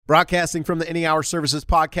Broadcasting from the Any Hour Services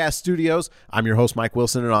podcast studios, I'm your host, Mike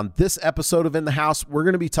Wilson, and on this episode of In the House, we're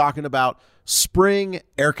going to be talking about spring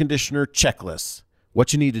air conditioner checklists,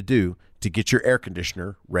 what you need to do to get your air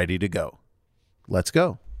conditioner ready to go. Let's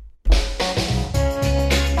go. In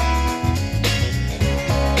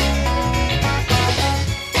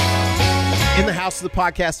the House is the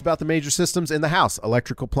podcast about the major systems in the house: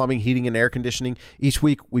 electrical, plumbing, heating, and air conditioning. Each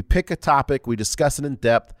week, we pick a topic, we discuss it in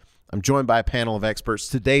depth. I'm joined by a panel of experts.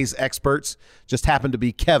 Today's experts just happen to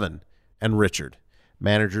be Kevin and Richard,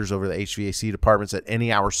 managers over the HVAC departments at Any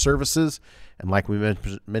Hour Services. And like we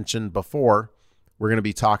mentioned before, we're going to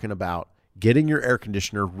be talking about getting your air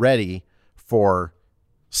conditioner ready for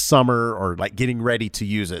summer, or like getting ready to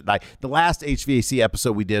use it. Like the last HVAC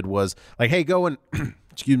episode we did was like, hey, go and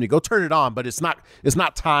go turn it on, but it's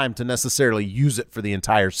not time to necessarily use it for the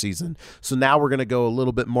entire season. So now we're going to go a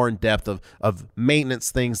little bit more in depth of maintenance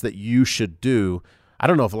things that you should do. I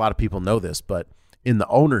don't know if a lot of people know this, but in the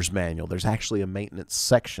owner's manual, there's actually a maintenance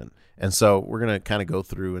section. And so we're going to kind of go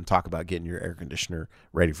through and talk about getting your air conditioner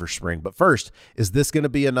ready for spring. But first, is this going to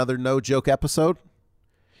be another no joke episode?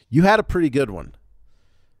 You had a pretty good one.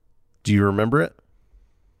 Do you remember it?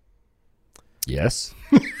 Yes.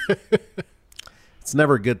 It's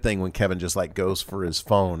never a good thing when Kevin just like goes for his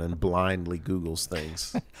phone and blindly Googles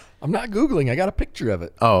things. I'm not Googling. I got a picture of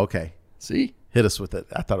it. Oh, okay. See? Hit us with it.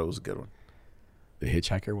 I thought it was a good one. The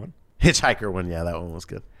hitchhiker one? Hitchhiker one. Yeah, that one was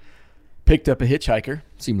good. Picked up a hitchhiker.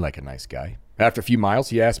 Seemed like a nice guy. After a few miles,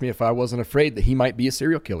 he asked me if I wasn't afraid that he might be a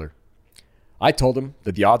serial killer. I told him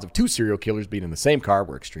that the odds of two serial killers being in the same car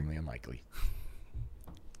were extremely unlikely.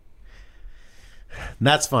 And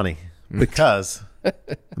that's funny because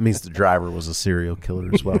it means the driver was a serial killer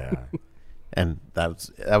as well. Yeah. And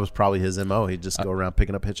that was probably his MO. He'd just go around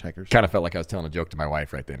picking up hitchhikers. Kind of felt like I was telling a joke to my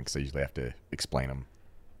wife right then, because I usually have to explain them.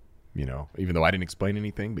 You know, even though I didn't explain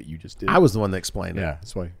anything, but you just did. I was the one that explained it. Yeah,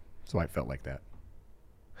 that's why it felt like that.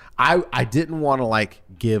 I didn't want to like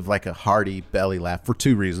give like a hearty belly laugh for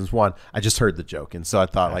two reasons. One, I just heard the joke, and so I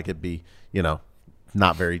thought like it'd be,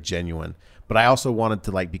 not very genuine. But I also wanted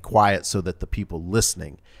to like be quiet so that the people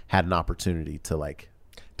listening had an opportunity to like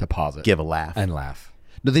to pause it, give a laugh and laugh.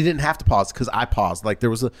 No, they didn't have to pause because I paused. Like there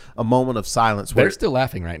was a moment of silence. They're still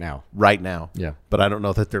laughing right now. Right now. Yeah. But I don't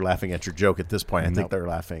know that they're laughing at your joke at this point. I think they're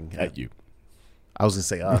laughing at you. I was going to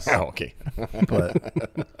say us. Oh, okay.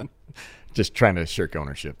 But just trying to shirk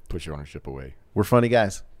ownership, push your ownership away. We're funny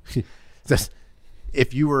guys.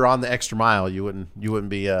 If you were on the extra mile, you wouldn't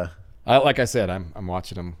be. Like I said, I'm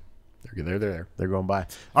watching them. They're there. They're going by.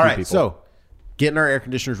 All right. People. So getting our air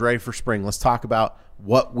conditioners ready for spring. Let's talk about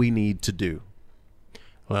what we need to do.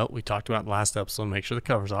 Well, we talked about the last episode. Make sure the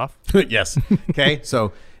cover's off. Yes. Okay.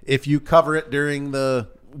 So if you cover it during the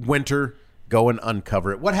winter, go and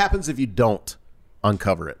uncover it. What happens if you don't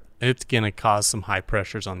uncover it? It's going to cause some high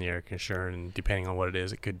pressures on the air conditioner, and depending on what it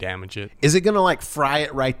is, it could damage it. Is it going to like fry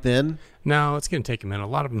it right then? No, it's going to take a minute. A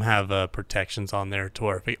lot of them have protections on there to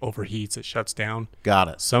where if it overheats, it shuts down. Got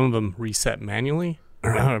it. Some of them reset manually,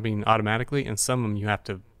 automatically, and some of them you have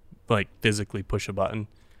to like physically push a button.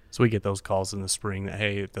 So we get those calls in the spring that,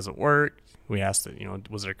 hey, it doesn't work. We asked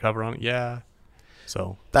it, was there a cover on it? Yeah.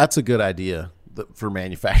 So that's a good idea for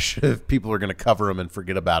manufacturers. If people are going to cover them and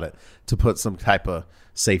forget about it, to put some type of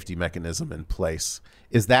safety mechanism in place.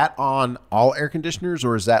 Is that on all air conditioners,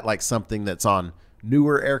 or is that like something that's on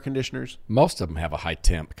newer air conditioners? Most of them have a high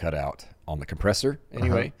temp cutout on the compressor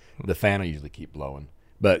anyway. The fan will usually keep blowing.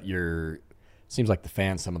 But seems like the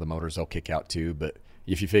fan, some of the motors will kick out too. But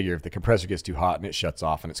if you figure if the compressor gets too hot and it shuts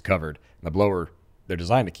off and it's covered, and the blower, they're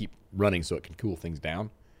designed to keep running so it can cool things down.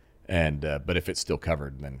 And but if it's still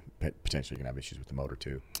covered, then potentially you're going to have issues with the motor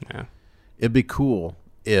too. Yeah. It'd be cool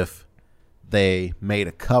if they made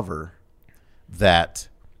a cover that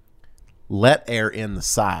let air in the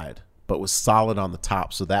side but was solid on the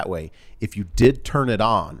top, so that way if you did turn it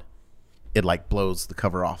on, it like blows the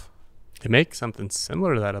cover off. They make something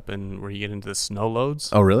similar to that up in where you get into the snow loads.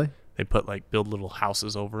 Oh, really? They build little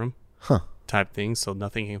houses over them, type things, so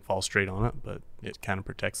nothing can fall straight on it, but it kind of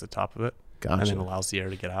protects the top of it. Gotcha. And then allows the air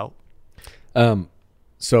to get out.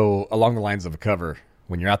 So along the lines of a cover,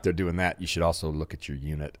 when you're out there doing that, you should also look at your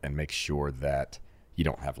unit and make sure that you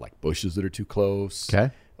don't have like bushes that are too close.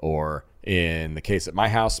 Okay. Or in the case at my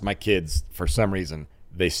house, my kids, for some reason,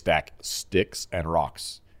 they stack sticks and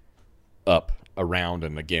rocks up around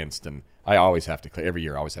and against. And I always have to clear, every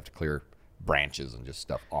year, I always have to clear branches and just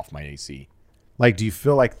stuff off my AC. Like, do you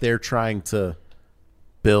feel like they're trying to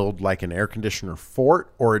build like an air conditioner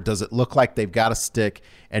fort, or does it look like they've got a stick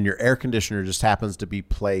and your air conditioner just happens to be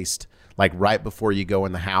placed like right before you go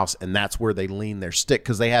in the house, and that's where they lean their stick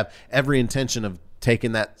because they have every intention of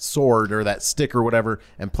taking that sword or that stick or whatever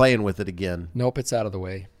and playing with it again. Nope, it's out of the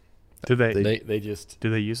way. Do they Do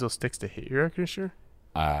they use those sticks to hit your air conditioner?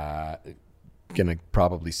 Gonna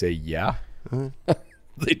probably say yeah.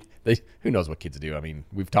 They who knows what kids do. I mean,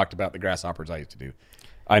 we've talked about the grasshoppers I used to do.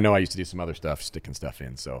 I know I used to do some other stuff, sticking stuff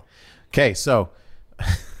in. So, Okay, so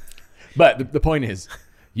but the point is,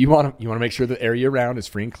 you want to make sure the area around is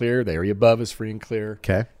free and clear. The area above is free and clear.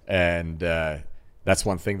 okay, And that's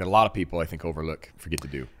one thing that a lot of people I think forget to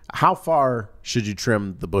do. how far should you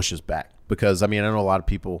trim the bushes back? Because I mean, I know a lot of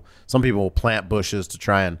people. Some people will plant bushes to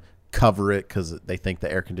try and cover it because they think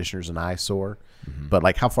the air conditioner is an eyesore. But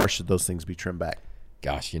like, how far should those things be trimmed back?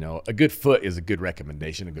 Gosh, a good foot is a good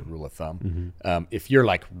recommendation, a good rule of thumb. If you're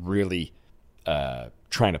like really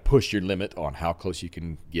trying to push your limit on how close you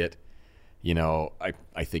can get,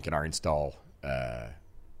 I think in our install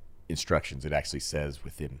instructions, it actually says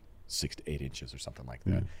within 6 to 8 inches or something like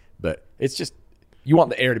that. But it's just, you want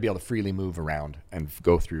the air to be able to freely move around and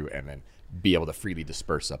go through and then be able to freely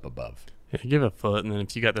disperse up above. Yeah, give it a foot, and then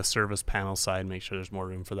if you got the service panel side, make sure there's more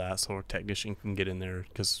room for that so a technician can get in there.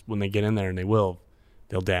 Because when they get in there, and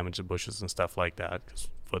they'll damage the bushes and stuff like that because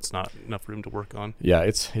foot's not enough room to work on. Yeah,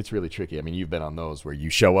 it's really tricky. I mean, you've been on those where you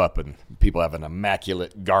show up and people have an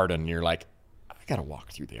immaculate garden. And you're like, I got to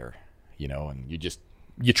walk through there, and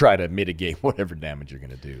you try to mitigate whatever damage you're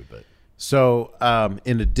going to do. But So,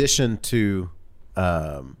 in addition to,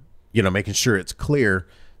 making sure it's clear,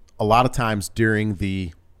 a lot of times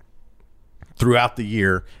throughout the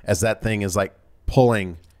year, as that thing is like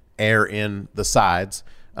pulling air in the sides,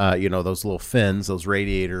 those little fins, those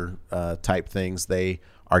radiator type things, they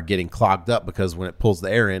are getting clogged up because when it pulls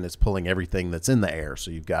the air in, it's pulling everything that's in the air.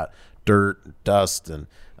 So you've got dirt, dust, and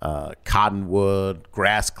cottonwood,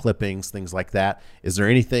 grass clippings, things like that. Is there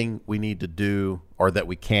anything we need to do or that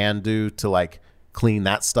we can do to like clean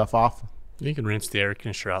that stuff off? You can rinse the air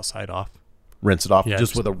conditioner outside off. Rinse it off Yeah,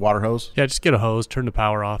 just with a water hose? Yeah, just get a hose, turn the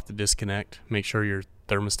power off, the disconnect, make sure your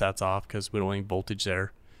thermostat's off because we don't want any voltage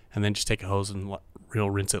there, and then just take a hose and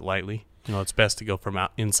rinse it lightly. It's best to go from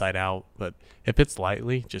inside out, but if it's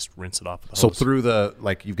lightly, just rinse it off with a So hose. through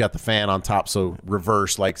you've got the fan on top, so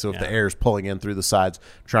reverse, so if the air is pulling in through the sides,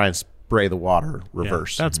 try and spray the water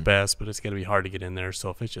reverse. Yeah, that's best, but it's going to be hard to get in there,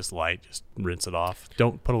 so if it's just light, just rinse it off.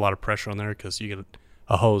 Don't put a lot of pressure on there because you get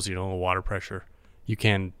a hose, a water pressure. You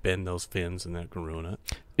can bend those fins and that can ruin it.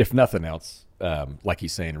 if nothing else, like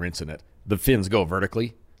he's saying, rinsing it, the fins go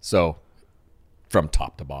vertically. So from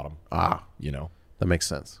top to bottom, That makes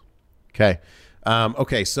sense. Okay.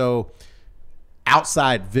 So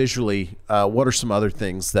outside visually, what are some other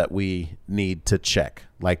things that we need to check?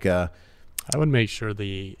 Like, I would make sure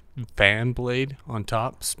the fan blade on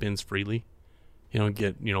top spins freely.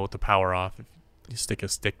 Get with the power off. If you stick a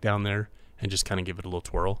stick down there and just kind of give it a little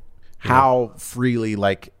twirl. how freely,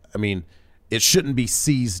 it shouldn't be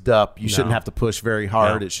seized up. You shouldn't have to push very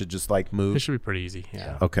hard. No. It should just move. It should be pretty easy.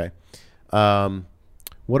 Yeah. Okay.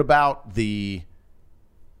 What about the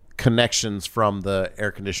connections from the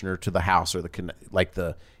air conditioner to the house, or the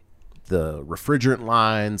refrigerant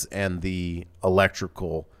lines and the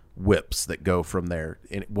electrical whips that go from there?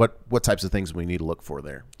 And what types of things do we need to look for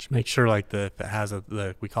there? Just make sure if it has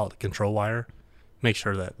we call it the control wire, make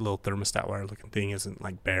sure that little thermostat wire looking thing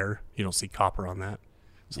isn't bare. You don't see copper on that.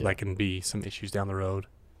 So that can be some issues down the road.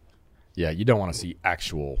 Yeah, you don't want to see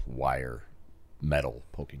actual wire metal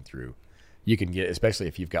poking through. You can get, especially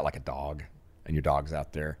if you've got a dog and your dog's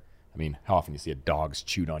out there. I mean, how often you see a dog's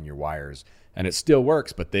chewed on your wires and it still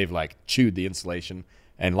works, but they've chewed the insulation.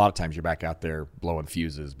 And a lot of times you're back out there blowing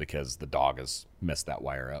fuses because the dog has messed that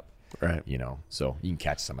wire up. Right. So you can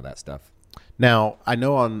catch some of that stuff. Now, I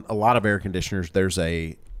know on a lot of air conditioners, there's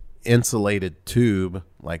a insulated tube,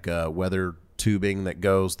 like a weather tubing that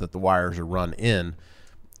the wires are run in.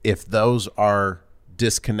 If those are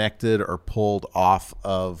disconnected or pulled off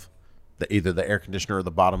of either the air conditioner or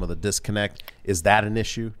the bottom of the disconnect, is that an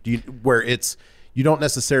issue? You don't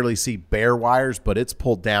necessarily see bare wires, but it's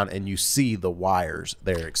pulled down and you see the wires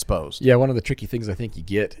there exposed. Yeah, one of the tricky things I think you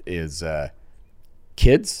get is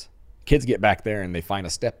kids get back there and they find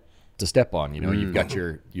a step to step on. You've got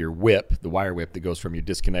your whip, the wire whip that goes from your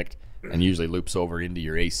disconnect and usually loops over into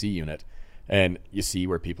your AC unit. And you see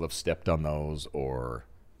where people have stepped on those or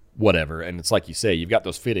whatever. And it's like you say, you've got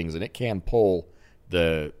those fittings and it can pull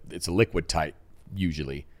it's a liquid tight,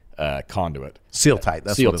 usually, conduit. Seal tight,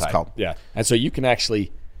 that's what it's called. Yeah. And so you can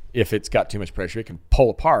actually, if it's got too much pressure, it can pull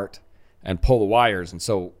apart and pull the wires. And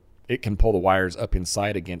so it can pull the wires up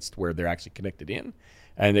inside against where they're actually connected in.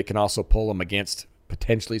 And it can also pull them against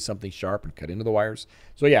potentially something sharp and cut into the wires.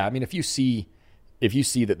 So yeah, if you see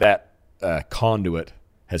that conduit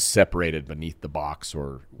has separated beneath the box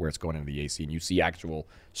or where it's going into the AC, and you see actual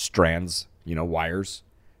strands, wires,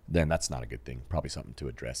 then that's not a good thing. Probably something to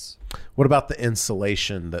address. What about the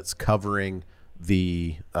insulation that's covering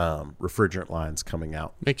the refrigerant lines coming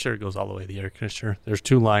out? Make sure it goes all the way to the air conditioner. There's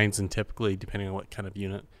 2 lines, and typically, depending on what kind of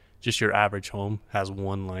unit, just your average home has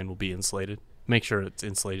 1 line will be insulated. Make sure it's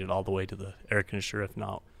insulated all the way to the air conditioner. If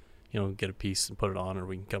not, get a piece and put it on, or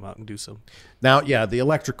we can come out and do some. Now, yeah, the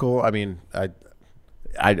electrical, I mean,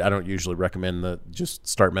 I don't usually recommend just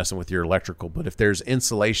start messing with your electrical, but if there's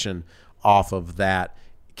insulation off of that,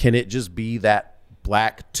 can it just be that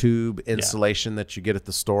black tube insulation that you get at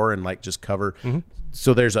the store and like just cover? Mm-hmm.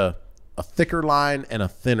 So there's a thicker line and a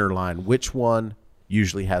thinner line. Which one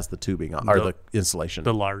usually has the tubing on, or the insulation?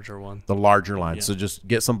 The larger one. The larger line. Yeah. So just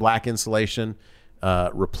get some black insulation,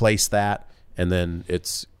 replace that, and then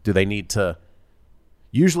do they need to?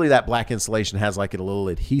 Usually that black insulation has like a little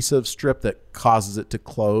adhesive strip that causes it to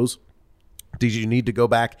close. Do you need to go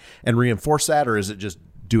back and reinforce that, or is it just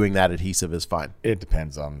doing that adhesive is fine? It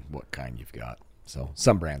depends on what kind you've got. So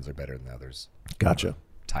some brands are better than others. Gotcha.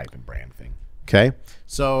 Type and brand thing. Okay.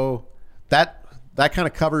 So that kind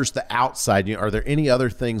of covers the outside unit. Are there any other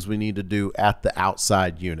things we need to do at the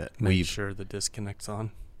outside unit? Make sure the disconnect's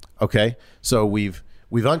on. Okay. So we've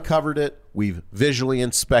uncovered it. We've visually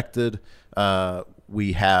inspected.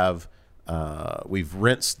 We've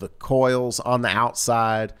rinsed the coils on the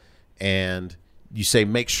outside, and you say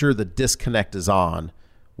make sure the disconnect is on.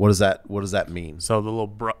 What does that mean? So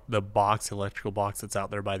the electrical box that's out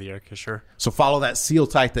there by the air conditioner. So follow that seal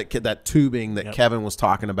tight, that tubing that Yep. Kevin was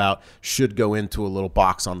talking about should go into a little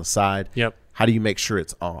box on the side. Yep. How do you make sure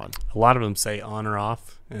it's on? A lot of them say on or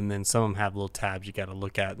off, and then some of them have little tabs you got to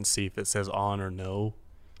look at and see if it says on or no.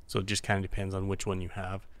 So it just kind of depends on which one you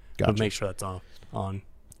have. Gotcha. But make sure that's on.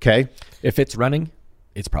 Okay. If it's running,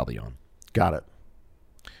 it's probably on. Got it.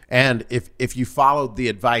 And if you followed the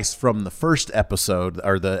advice from the first episode,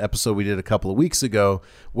 or the episode we did a couple of weeks ago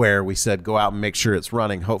where we said go out and make sure it's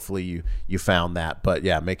running, hopefully you found that. But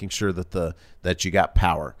yeah, making sure that you got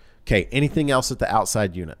power. Okay, anything else at the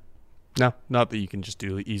outside unit? No, not that you can just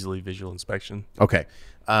do easily visual inspection. Okay.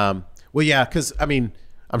 Well, yeah, because I mean,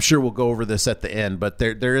 I'm sure we'll go over this at the end, but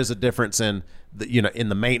there is a difference in in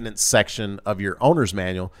the maintenance section of your owner's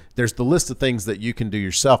manual. There's the list of things that you can do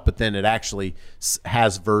yourself, but then it actually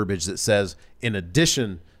has verbiage that says, in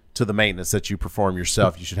addition to the maintenance that you perform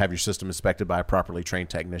yourself, you should have your system inspected by a properly trained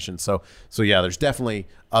technician. So yeah, there's definitely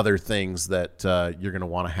other things that you're going to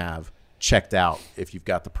want to have checked out if you've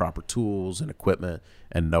got the proper tools and equipment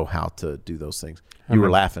and know how to do those things. You were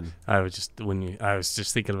laughing. I was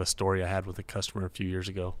just thinking of a story I had with a customer a few years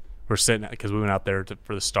ago. We're sitting because we went out there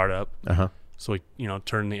for the startup. Uh-huh. So we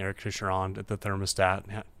turn the air conditioner on at the thermostat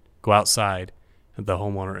and go outside. And the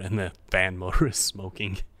homeowner and the fan motor is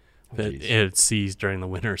smoking. It had seized during the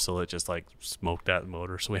winter, so it just like smoked out the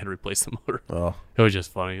motor. So we had to replace the motor. Oh. It was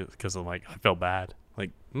just funny because I felt bad.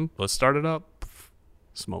 Like, let's start it up.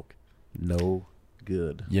 Smoke. No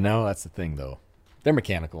good. That's the thing though. They're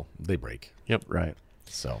mechanical. They break. Yep. Right.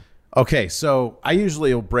 So Okay, so I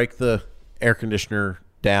usually will break the air conditioner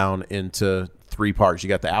down into 3 parts. You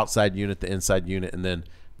got the outside unit, the inside unit, and then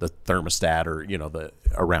the thermostat, or the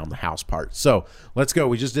around the house part. So let's go.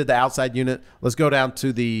 We just did the outside unit. Let's go down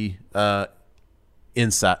to the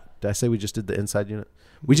inside. Did I say we just did the inside unit?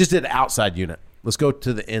 We just did the outside unit. Let's go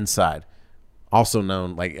to the inside. Also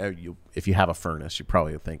known, like if you have a furnace, you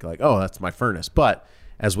probably think like, oh, that's my furnace. But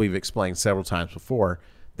as we've explained several times before,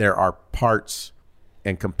 there are parts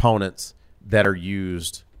and components that are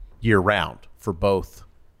used year-round for both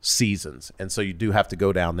seasons. And so you do have to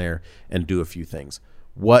go down there and do a few things.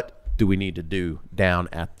 What do we need to do down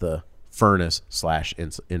at the furnace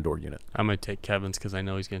 / indoor unit? I'm going to take Kevin's because I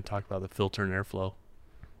know he's going to talk about the filter and airflow.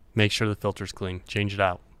 Make sure the filter's clean. Change it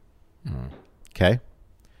out. Okay.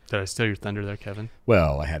 Did I steal your thunder there, Kevin?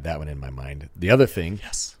 Well, I had that one in my mind. The other thing,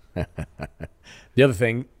 Yes.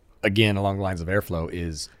 again, along the lines of airflow,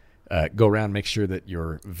 is go around, make sure that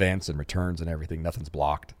your vents and returns and everything, nothing's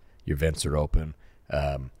blocked. Your vents are open.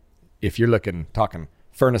 If you're talking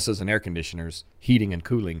furnaces and air conditioners, heating and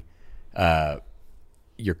cooling,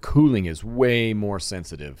 your cooling is way more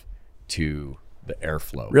sensitive to the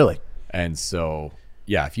airflow. Really? And so,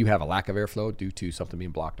 yeah, if you have a lack of airflow due to something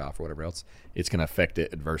being blocked off or whatever else, it's going to affect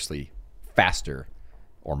it adversely faster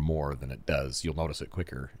or more than it does. You'll notice it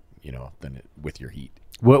quicker, than with your heat.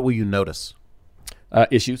 What will you notice?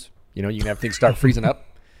 Issues. You can have things start freezing up.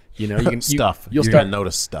 You can Stuff. You'll You're start gonna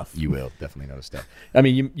notice stuff. You will definitely notice stuff. I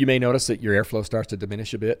mean, you may notice that your airflow starts to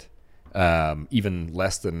diminish a bit, even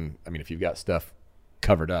less than. I mean, if you've got stuff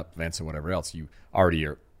covered up, vents and whatever else, you already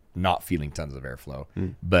are not feeling tons of airflow,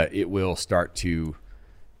 but it will start to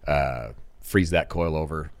freeze that coil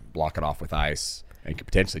over, block it off with ice, and could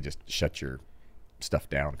potentially just shut your stuff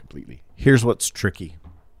down completely. Here's what's tricky.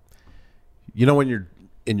 You know when you're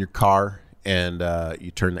in your car and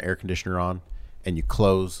you turn the air conditioner on and you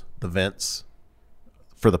close the vents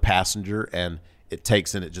for the passenger, and it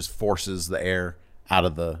takes and it just forces the air out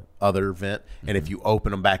of the other vent, and if you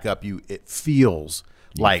open them back up, it feels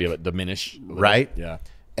like feel it diminish, right? Yeah.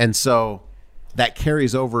 And so that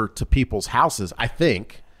carries over to people's houses. I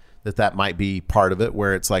think that might be part of it,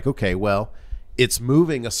 where it's like, okay, well, it's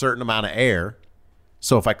moving a certain amount of air,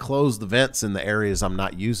 so if I close the vents in the areas I'm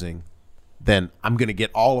not using, then I'm going to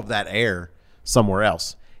get all of that air somewhere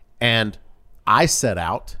else. And I set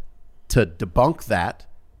out to debunk that,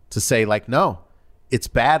 to say like, no, it's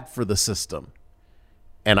bad for the system.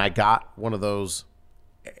 And I got one of those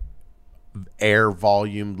air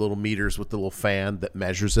volume little meters with the little fan that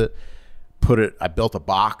measures it. I built a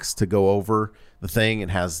box to go over the thing,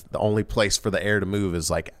 and has the only place for the air to move is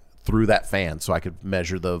like through that fan, so I could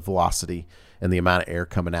measure the velocity and the amount of air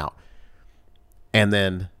coming out. And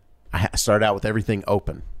then I started out with everything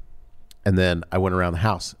open. And then I went around the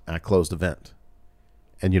house and I closed a vent.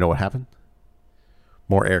 And you know what happened?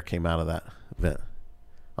 More air came out of that vent.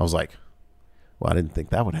 I was like, well, I didn't think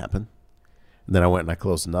that would happen. And then I went and I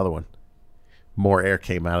closed another one. More air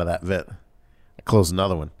came out of that vent. I closed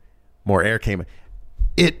another one. More air came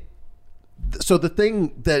in. So the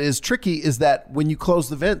thing that is tricky is that when you close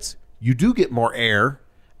the vents, you do get more air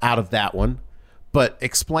out of that one. But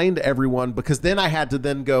explain to everyone, because then I had to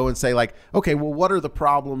then go and say like, okay, well, what are the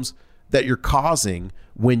problems that you're causing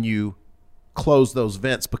when you close those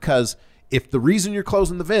vents? Because if the reason you're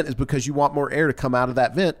closing the vent is because you want more air to come out of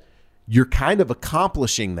that vent, you're kind of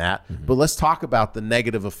accomplishing that. Mm-hmm. But let's talk about the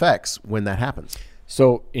negative effects when that happens.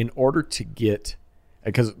 So in order to get,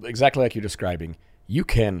 because exactly like you're describing, you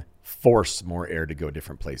can force more air to go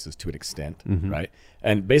different places to an extent, right?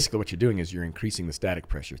 And basically what you're doing is you're increasing the static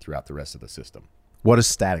pressure throughout the rest of the system. What is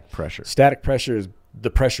static pressure? Static pressure is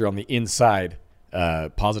the pressure on the inside,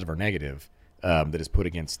 positive or negative, that is put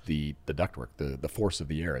against the ductwork, the force of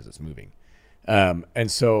the air as it's moving. And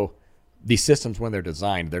so these systems, when they're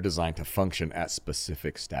designed to function at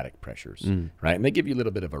specific static pressures, right? And they give you a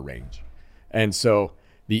little bit of a range. And so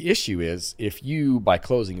the issue is, if you, by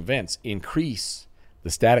closing vents, increase the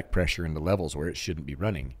static pressure in the levels where it shouldn't be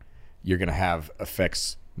running, you're going to have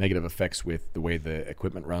negative effects with the way the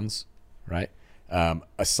equipment runs, right?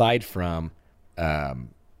 Aside from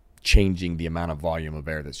changing the amount of volume of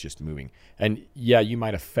air that's just moving. And yeah, you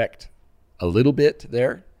might affect a little bit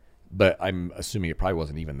there, but I'm assuming it probably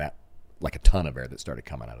wasn't even that, like a ton of air that started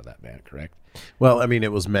coming out of that vent, correct? Well, I mean,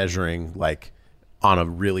 it was measuring like on a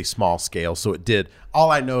really small scale. So it did.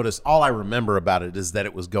 All I remember about it is that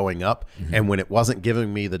it was going up. And when it wasn't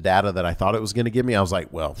giving me the data that I thought it was going to give me, I was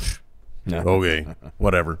like, well, okay,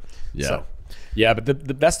 whatever. Yeah. So. Yeah,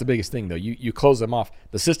 but that's the biggest thing, though. You close them off.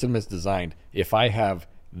 The system is designed, if I have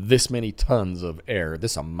this many tons of air,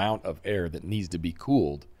 this amount of air that needs to be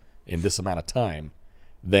cooled in this amount of time,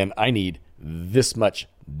 then I need this much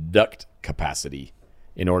duct capacity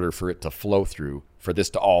in order for it to flow through, for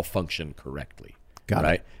this to all function correctly. Got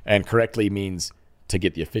right? it. And correctly means to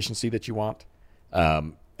get the efficiency that you want.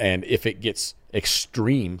 And if it gets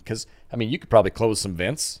extreme, because, I mean, you could probably close some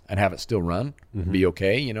vents and have it still run, be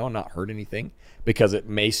okay, not hurt anything, because it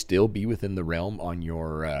may still be within the realm on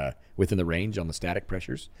your, within the range on the static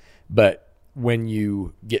pressures. But when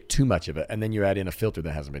you get too much of it, and then you add in a filter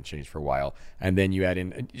that hasn't been changed for a while, and then you add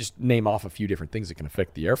in, just name off a few different things that can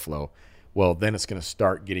affect the airflow, well, then it's going to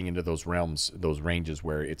start getting into those realms, those ranges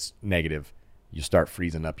where it's negative. You start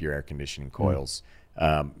freezing up your air conditioning coils,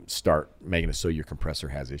 start making it so your compressor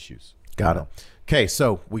has issues. Got it. Okay,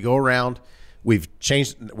 so we go around.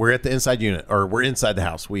 We're at the inside unit, or we're inside the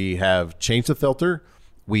house. We have changed the filter.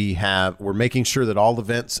 We're making sure that all the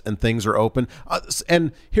vents and things are open.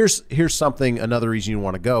 And here's another reason you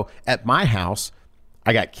want to go. At my house,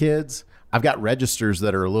 I got kids. I've got registers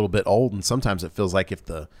that are a little bit old, and sometimes it feels like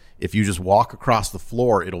if you just walk across the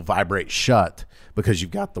floor, it'll vibrate shut because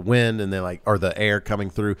you've got the wind and or the air coming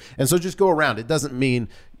through. And so just go around. It doesn't mean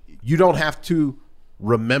you don't have to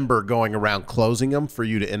remember going around closing them for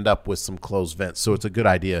you to end up with some closed vents. So it's a good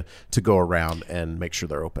idea to go around and make sure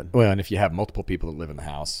they're open. Well, and if you have multiple people that live in the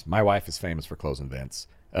house, my wife is famous for closing vents.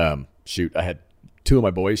 I had two of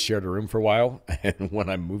my boys shared a room for a while, and when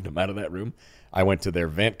I moved them out of that room, I went to their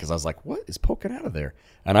vent because I was like, what is poking out of there?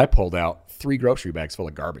 And I pulled out 3 grocery bags full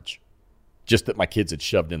of garbage, just that my kids had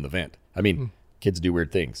shoved in the vent. I mean, kids do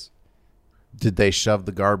weird things. Did they shove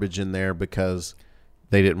the garbage in there because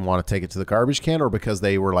they didn't want to take it to the garbage can, or because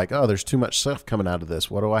they were like, oh, there's too much stuff coming out of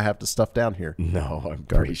this. What do I have to stuff down here? No, I'm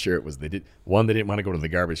pretty sure it was they didn't want to go to the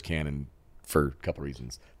garbage can, and for a couple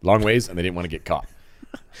reasons, long ways, and they didn't want to get caught.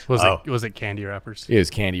 Was it candy wrappers? It was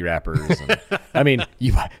candy wrappers. And, I mean,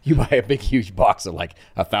 you buy a big huge box of like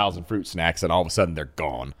 1,000 fruit snacks, and all of a sudden they're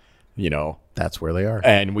gone. You know, That's where they are.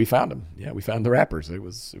 and we found them. Yeah, we found the wrappers. It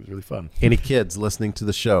was really fun. Any kids listening to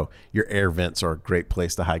the show, your air vents are a great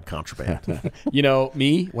place to hide contraband. You know,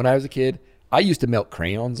 me when I was a kid, I used to melt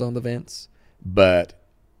crayons on the vents, but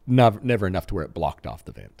never enough to where it blocked off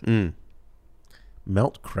the vent.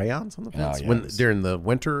 Melt crayons on the vents yeah, during the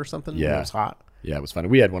winter or something when it was hot. Yeah, it was funny.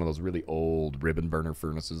 We had one of those really old ribbon burner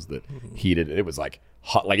furnaces that heated. It was like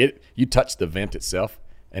hot. Like it, you touched the vent itself,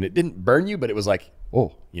 and it didn't burn you, but it was like,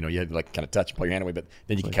 oh, you know, you had to like kind of touch and pull your hand away, but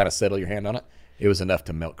then you could kind of settle your hand on it. It was enough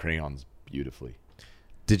to melt crayons beautifully.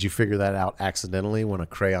 Did you figure that out accidentally when a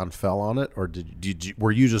crayon fell on it, or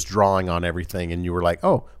were you just drawing on everything and you were like,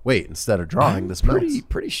 oh, wait, instead of drawing, this melts?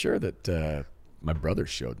 Pretty sure that my brother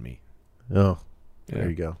showed me. Oh, there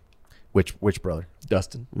you go. Which brother?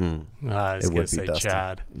 Dustin. I was It going would to be say Dustin.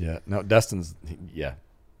 Chad. Yeah, no, Dustin's. Yeah,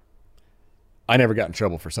 I never got in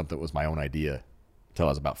trouble for something that was my own idea until I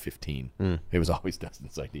was about 15. It was always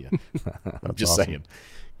Dustin's idea. I'm just awesome. saying.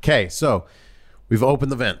 Okay, so we've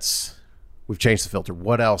opened the vents. We've changed the filter.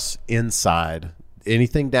 What else inside?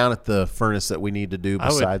 Anything down at the furnace that we need to do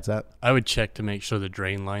besides that? I would check to make sure the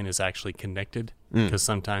drain line is actually connected, because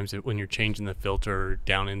sometimes when you're changing the filter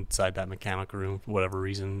down inside that mechanical room, for whatever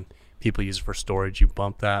reason, people use it for storage, you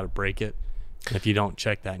bump that or break it. And if you don't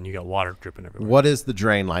check that and you got water dripping everywhere. What is the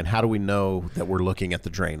drain line? How do we know that we're looking at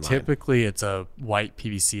the drain line? Typically, it's a white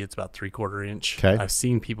PVC. It's about 3/4 inch. Okay. I've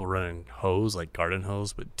seen people running hose, like garden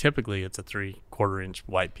hose, but typically it's a 3/4 inch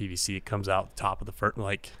white PVC. It comes out top of the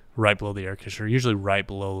like right below the air conditioner, usually right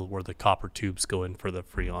below where the copper tubes go in for the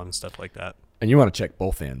Freon and stuff like that. And you want to check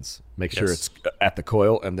both ends. Make sure Yes. it's at the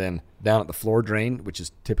coil, and then down at the floor drain, which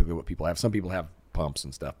is typically what people have. Some people have pumps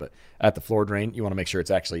and stuff, but at the floor drain, you want to make sure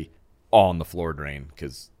it's actually on the floor drain,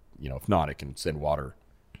 because if not, it can send water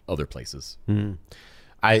other places. In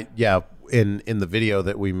the video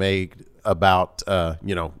that we made about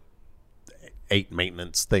 8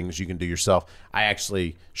 maintenance things you can do yourself, I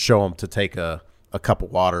actually show them to take a cup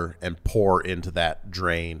of water and pour into that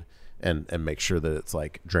drain and make sure that it's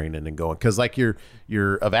like draining and going, because like your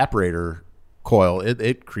evaporator coil,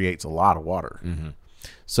 it creates a lot of water.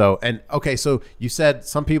 So, so you said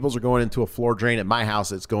some people's are going into a floor drain. At my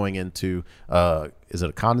house, it's going into, is it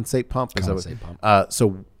a condensate pump? Condensate pump.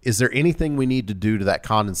 So is there anything we need to do to that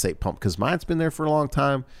condensate pump? Because mine's been there for a long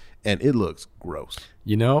time, and it looks gross.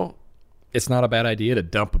 It's not a bad idea to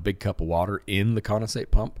dump a big cup of water in the condensate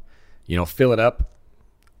pump. Fill it up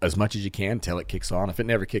as much as you can till it kicks on. If it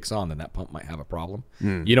never kicks on, then that pump might have a problem.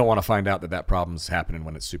 You don't want to find out that problem's happening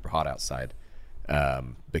when it's super hot outside,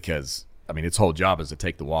 because its whole job is to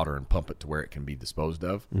take the water and pump it to where it can be disposed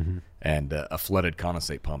of. And a flooded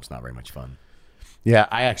condensate pump's not very much fun. Yeah,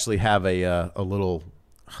 I actually have a little,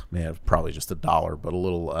 probably just $1, but a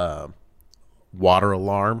little water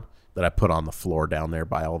alarm that I put on the floor down there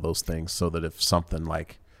by all those things, so that if something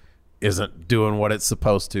like isn't doing what it's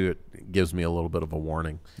supposed to, it gives me a little bit of a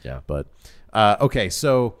warning. Yeah. But okay,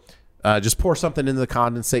 so just pour something into the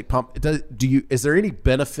condensate pump. Is there any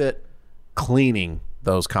benefit cleaning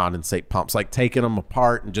those condensate pumps, like taking them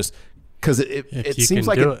apart and just, because it you seems can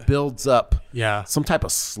like do it it. builds up Yeah. some type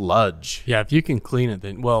of sludge? Yeah, if you can clean it,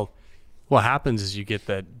 then, well, what happens is you get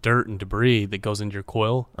that dirt and debris that goes into your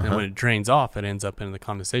coil, and when it drains off, it ends up in the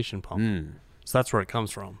condensation pump. So that's where it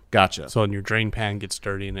comes from. Gotcha. So when your drain pan gets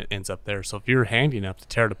dirty and it ends up there. So if you're handy enough to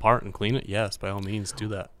tear it apart and clean it, yes, by all means, do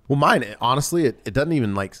that. Well, mine, honestly, it doesn't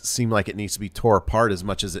even seem like it needs to be tore apart as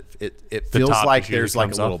much as it feels top like usually there's like a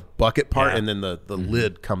comes little off. bucket part, Yeah. and then the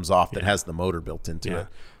lid comes off that has the motor built into it.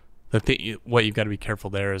 The thing, what you've got to be careful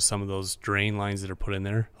there is some of those drain lines that are put in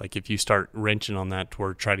there. Like if you start wrenching on that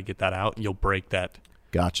to try to get that out, you'll break that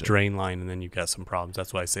Gotcha. drain line, and then you've got some problems.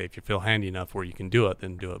 That's why I say if you feel handy enough where you can do it,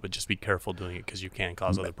 then do it. But just be careful doing it, because you can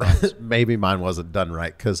cause other problems. Maybe mine wasn't done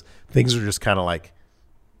right, because things are just kind of like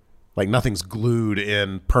nothing's glued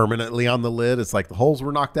in permanently on the lid. It's like the holes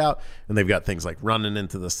were knocked out, and they've got things like running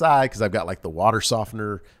into the side, because I've got like the water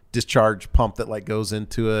softener discharge pump that like goes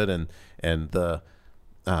into it, and the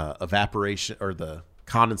evaporation or the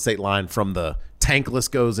condensate line from the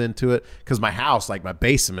tankless goes into it, because my house, like my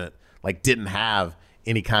basement, like didn't have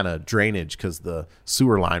any kind of drainage because the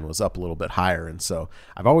sewer line was up a little bit higher. And so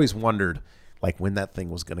I've always wondered, like when that thing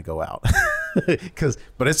was going to go out.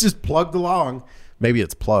 But it's just plugged along. Maybe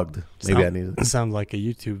it's plugged. Maybe I need It sounds like a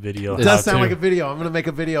YouTube video. It does sound like a video. I'm going to make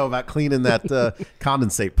a video about cleaning that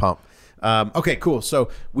condensate pump. Okay, cool.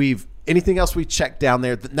 So anything else we checked down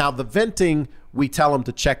there? Now the venting, we tell them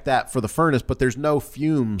to check that for the furnace, but there's no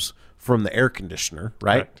fumes from the air conditioner,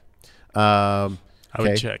 right? Correct. I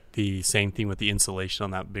would check the same thing with the insulation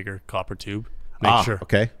on that bigger copper tube. Make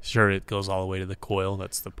sure it goes all the way to the coil.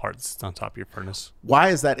 That's the part that's on top of your furnace. Why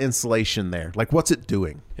is that insulation there? Like, what's it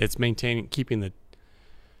doing? It's keeping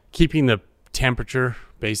the temperature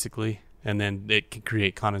basically, and then it can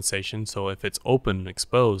create condensation. So if it's open and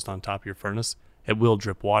exposed on top of your furnace, it will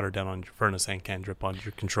drip water down on your furnace and can drip on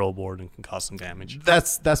your control board and can cause some damage.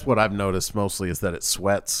 That's what I've noticed mostly, is that it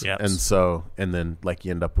sweats. Yes. And then like you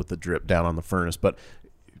end up with the drip down on the furnace. But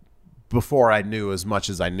before I knew as much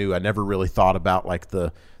as I knew, I never really thought about like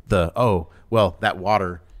that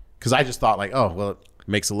water, because I just thought like, oh, well, it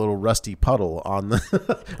makes a little rusty puddle on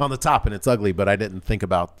the on the top and it's ugly. But I didn't think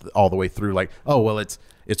about all the way through like, oh, well, it's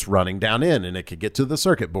running down in and it could get to the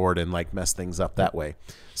circuit board and like mess things up that way.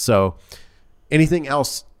 So anything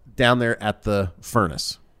else down there at the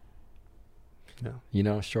furnace?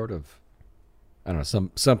 No. Short of, I don't know,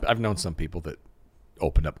 some I've known some people that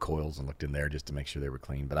opened up coils and looked in there just to make sure they were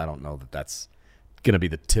clean, but I don't know that that's going to be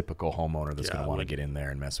the typical homeowner that's going to want to get in there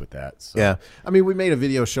and mess with that. So. Yeah. I mean, we made a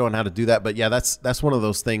video showing how to do that, but yeah, that's one of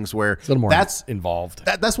those things where it's a little more involved.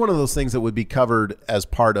 That's one of those things that would be covered as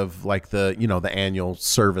part of like the annual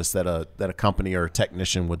service that a company or a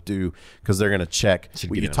technician would do, because they're going to check.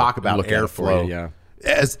 You talk about airflow.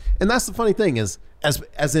 And that's the funny thing is,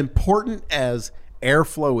 as important as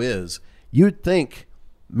airflow is, you'd think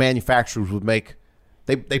manufacturers would make.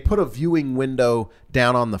 They put a viewing window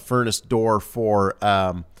down on the furnace door for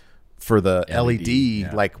the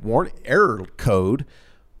LED like error code.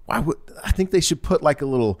 I think they should put like a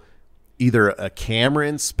little, either a camera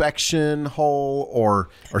inspection hole or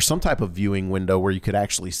some type of viewing window where you could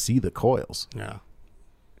actually see the coils. Yeah,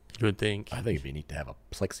 you would think. I think it'd be neat to have a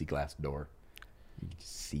plexiglass door. You can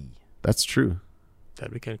see. That's true.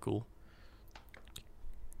 That'd be kind of cool.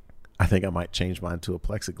 I think I might change mine to a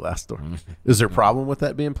plexiglass door. Is there a problem with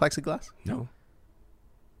that being plexiglass? No.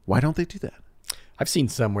 Why don't they do that? I've seen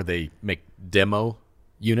some where they make demo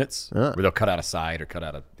units where they'll cut out a side or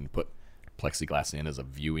and put plexiglass in as a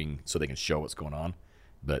viewing so they can show what's going on,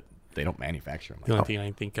 but they don't manufacture them. The only thing I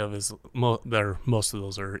can think of is most of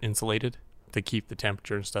those are insulated to keep the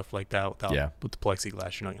temperature and stuff like that. With the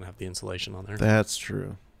plexiglass, you're not going to have the insulation on there. That's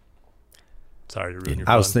true. Sorry to ruin your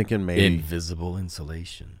fun. I was thinking maybe invisible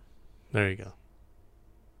insulation. There you go.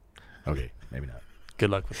 Okay, maybe not. Good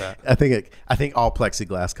luck with that. I think all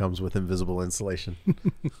plexiglass comes with invisible insulation.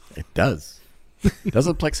 It does.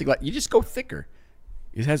 Doesn't plexiglass? You just go thicker.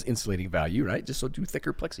 It has insulating value, right? Just so do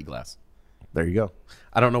thicker plexiglass. There you go.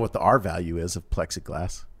 I don't know what the R value is of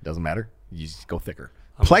plexiglass. Doesn't matter. You just go thicker.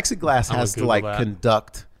 Plexiglass has to like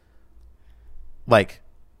conduct like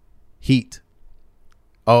heat.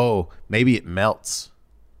 Oh, maybe it melts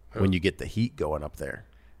when you get the heat going up there.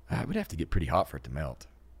 It would have to get pretty hot for it to melt,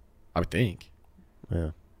 I would think. Yeah.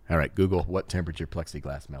 All right, Google what temperature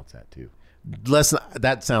plexiglass melts at too.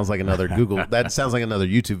 That sounds like another Google. That sounds like another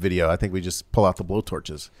YouTube video. I think we just pull out the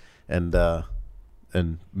blowtorches and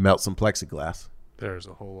melt some plexiglass. There's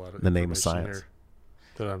a whole lot of the name of science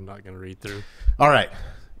that I'm not going to read through. All right.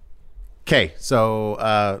 Okay,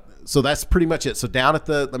 so that's pretty much it. So down at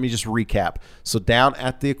let me just recap. So down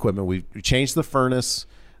at the equipment, we changed the furnace.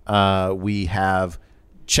 We have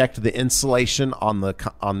checked the insulation on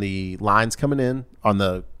the lines coming in, on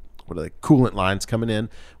the coolant lines coming in.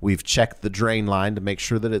 We've checked the drain line to make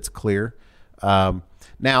sure that it's clear.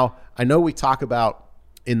 Now, I know we talk about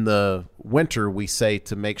in the winter, we say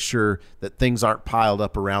to make sure that things aren't piled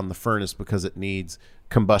up around the furnace because it needs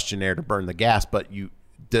combustion air to burn the gas. But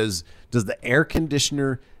does the air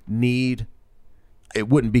conditioner need? It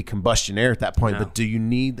wouldn't be combustion air at that point, but do you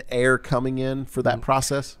need the air coming in for that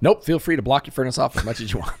process? Nope. Feel free to block your furnace off as much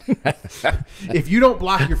as you want. If you don't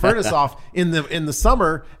block your furnace off in the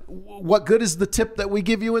summer, what good is the tip that we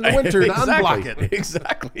give you in the winter to unblock it?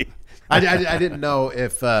 Exactly. I didn't know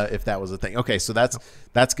if that was a thing. Okay, so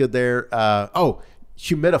that's good there.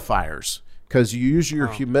 Humidifiers, because you use your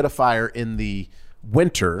humidifier in the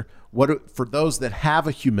winter. For those that have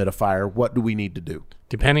a humidifier, what do we need to do?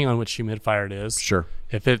 Depending on which humidifier it is. Sure.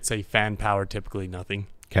 If it's a fan powered, typically nothing.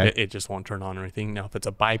 Okay. It just won't turn on or anything. Now, if it's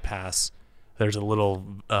a bypass, there's a little,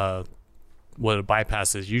 what a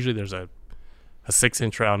bypass is, usually there's a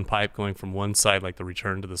 6-inch round pipe going from one side, like the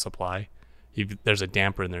return to the supply. There's a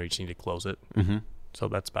damper in there. You just need to close it. Mm-hmm. So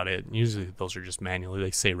that's about it. Usually those are just manually.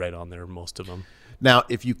 They say right on there, most of them. Now,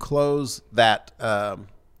 if you close that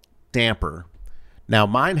damper, now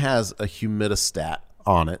mine has a humidistat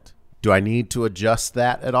on it. Do I need to adjust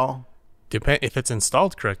that at all? If it's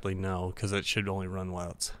installed correctly, no, because it should only run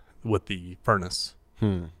while it's with the furnace.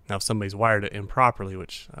 Now, if somebody's wired it improperly,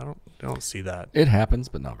 which I don't see that. It happens,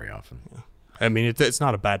 but not very often. Yeah. I mean, it's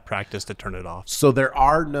not a bad practice to turn it off. So there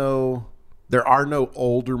are no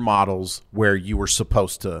older models where you were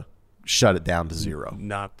supposed to shut it down to 0.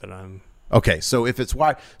 Not that I'm. Okay, so if it's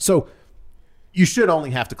wired, so you should only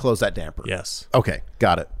have to close that damper. Yes. Okay,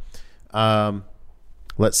 got it.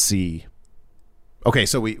 Let's see. Okay,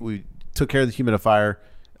 so we took care of the humidifier,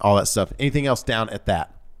 all that stuff. Anything else down at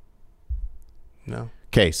that? No.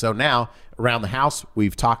 Okay, so now around the house,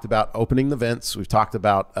 we've talked about opening the vents. We've talked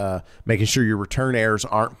about making sure your return airs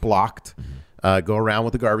aren't blocked. Go around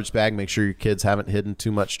with a garbage bag. Make sure your kids haven't hidden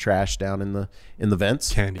too much trash down in the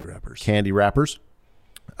vents. Candy wrappers.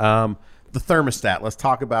 The thermostat. Let's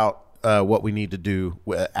talk about what we need to do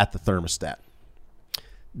at the thermostat.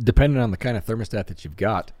 Depending on the kind of thermostat that you've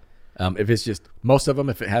got, if it's just most of them,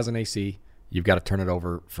 if it has an AC, you've got to turn it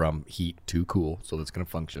over from heat to cool so that's going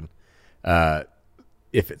to function.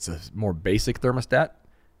 If it's a more basic thermostat,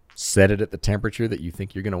 set it at the temperature that you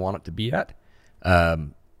think you're going to want it to be at.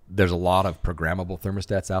 There's a lot of programmable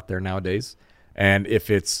thermostats out there nowadays, and if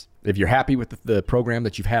you're happy with the program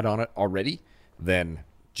that you've had on it already, then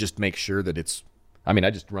just make sure that it's. I mean, I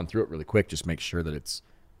just run through it really quick. Just make sure that it's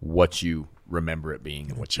what you remember it being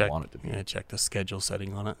and what you want it to be. Yeah, check the schedule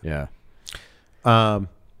setting on it. Yeah.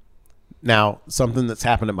 Now, something that's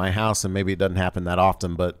happened at my house, and maybe it doesn't happen that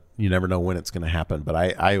often, but you never know when it's going to happen. But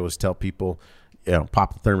I always tell people,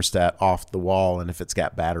 pop the thermostat off the wall, and if it's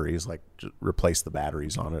got batteries, like just replace the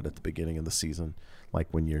batteries on it at the beginning of the season, like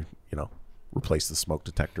when you're, replace the smoke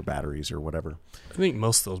detector batteries or whatever. I think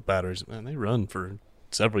most of those batteries, man, they run for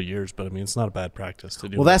several years, but I mean, it's not a bad practice to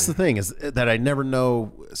do. Well, that's the thing is that I never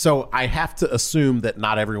know. So I have to assume that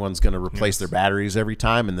not everyone's going to replace their batteries every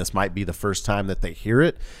time, and this might be the first time that they hear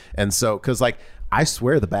it. And so, because I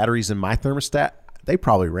swear the batteries in my thermostat, they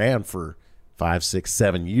probably ran for 5, 6,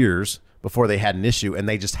 7 years before they had an issue, and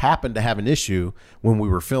they just happened to have an issue when we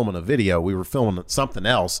were filming a video. We were filming something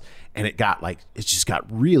else, and it just got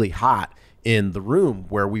really hot in the room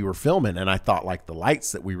where we were filming, and I thought the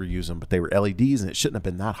lights that we were using, but they were LEDs and it shouldn't have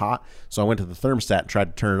been that hot. So I went to the thermostat and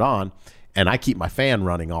tried to turn it on, and I keep my fan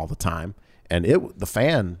running all the time, and the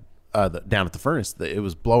fan down at the furnace, it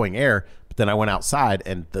was blowing air, but then I went outside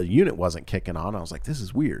and the unit wasn't kicking on. I was like, this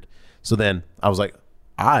is weird. So then I was like,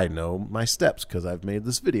 I know my steps because I've made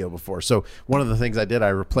this video before. So one of the things I did, I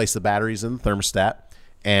replaced the batteries in the thermostat,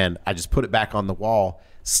 and I just put it back on the wall.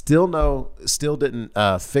 Still didn't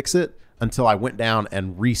fix it until I went down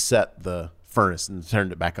and reset the furnace and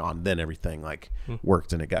turned it back on. Then everything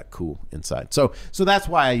worked and it got cool inside. So that's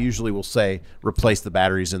why I usually will say replace the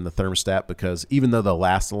batteries in the thermostat, because even though they'll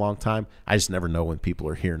last a long time, I just never know when people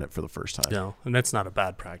are hearing it for the first time. No, and that's not a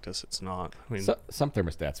bad practice. It's not. I mean, some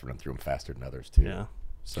thermostats run through them faster than others too. Yeah.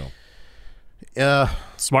 So,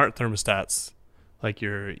 smart thermostats like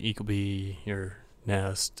your Ecobee, your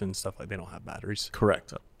Nest, and stuff they don't have batteries.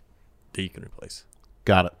 Correct. That you can replace.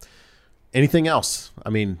 Got it. Anything else? I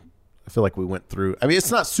mean, I feel like we went through. I mean,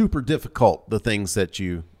 it's not super difficult, the things that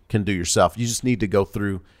you can do yourself. You just need to go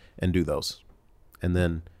through and do those. And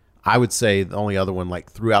then I would say the only other one,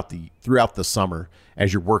 throughout the summer,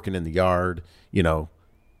 as you're working in the yard,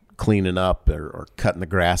 cleaning up or cutting the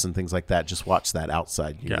grass and things like that, just watch that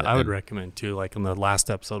outside unit. Yeah, I would recommend too, in the last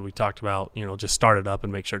episode we talked about, just start it up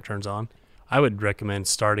and make sure it turns on. I would recommend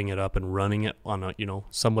starting it up and running it on a,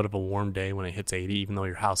 somewhat of a warm day when it hits 80, even though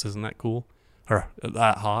your house isn't that cool or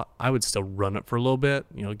that hot. I would still run it for a little bit,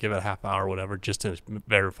 give it a half hour or whatever, just to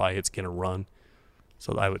verify it's going to run.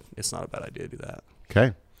 So it's not a bad idea to do that.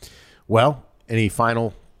 Okay. Well, any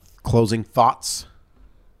final closing thoughts?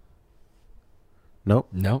 Nope.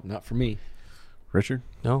 No, not for me. Richard?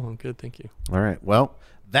 No, I'm good. Thank you. All right. Well,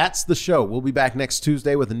 that's the show. We'll be back next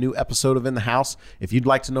Tuesday with a new episode of In the House. If you'd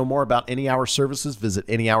like to know more about Any Hour Services, visit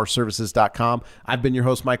anyhourservices.com. I've been your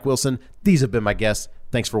host, Mike Wilson. These have been my guests.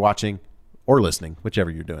 Thanks for watching or listening, whichever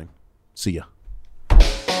you're doing. See ya.